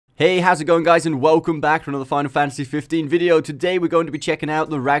Hey, how's it going guys, and welcome back to another Final Fantasy 15 video. Today we're going to be checking out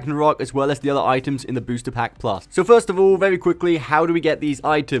the Ragnarok as well as the other items in the Booster Pack Plus. So first of all, very quickly, how do we get these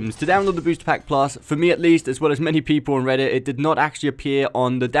items? To download the Booster Pack Plus, for me at least, as well as many people on Reddit, it did not actually appear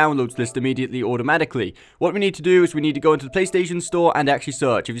on the downloads list immediately automatically. What we need to do is we need to go into the PlayStation Store and actually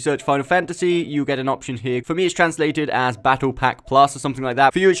search. If you search Final Fantasy, you get an option here. For me, it's translated as Battle Pack Plus or something like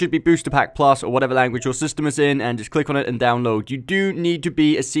that. For you, it should be Booster Pack Plus or whatever language your system is in, and just click on it and download. You do need to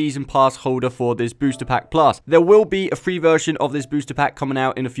be a Season Pass holder for this Booster Pack Plus. There will be a free version of this Booster Pack coming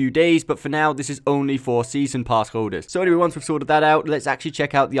out in a few days, but for now, this is only for Season Pass holders. So anyway, once we've sorted that out, let's actually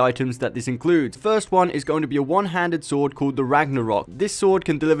check out the items that this includes. First one is going to be a one-handed sword called the Ragnarok. This sword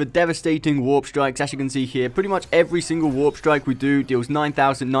can deliver devastating warp strikes, as you can see here. Pretty much every single warp strike we do deals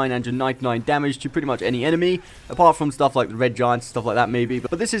 9,999 damage to pretty much any enemy, apart from stuff like the red giants, stuff like that maybe.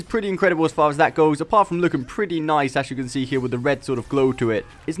 But this is pretty incredible as far as that goes, apart from looking pretty nice, as you can see here with the red sort of glow to it.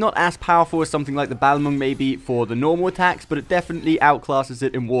 It's not as powerful as something like the Balmung maybe for the normal attacks, but it definitely outclasses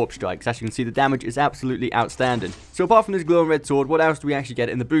it in warp strikes. As you can see, the damage is absolutely outstanding. So apart from this glowing red sword, what else do we actually get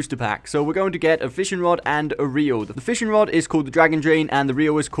in the booster pack? So we're going to get a fishing rod and a reel. The fishing rod is called the Dragon Drain and the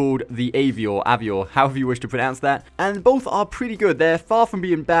reel is called the Avior, however you wish to pronounce that. And both are pretty good. They're far from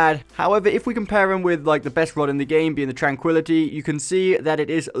being bad. However, if we compare them with like the best rod in the game being the Tranquility, you can see that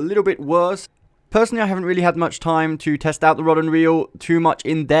it is a little bit worse. Personally, I haven't really had much time to test out the rod and reel too much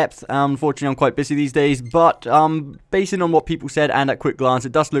in depth. Unfortunately, I'm quite busy these days, but basing on what people said and at quick glance,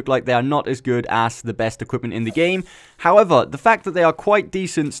 it does look like they are not as good as the best equipment in the game. However, the fact that they are quite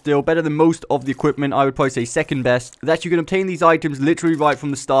decent still, better than most of the equipment, I would probably say second best, that you can obtain these items literally right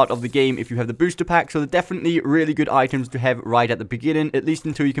from the start of the game if you have the booster pack, so they're definitely really good items to have right at the beginning, at least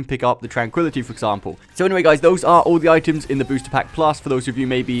until you can pick up the Tranquility, for example. So anyway guys, those are all the items in the booster pack plus, for those of you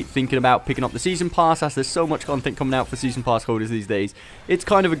maybe thinking about picking up the Season Pass, as there's so much content coming out for Season Pass holders these days. It's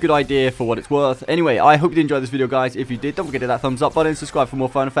kind of a good idea for what it's worth. Anyway, I hope you did enjoy this video guys. If you did, don't forget to hit that thumbs up button, subscribe for more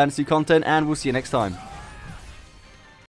Final Fantasy content, and we'll see you next time.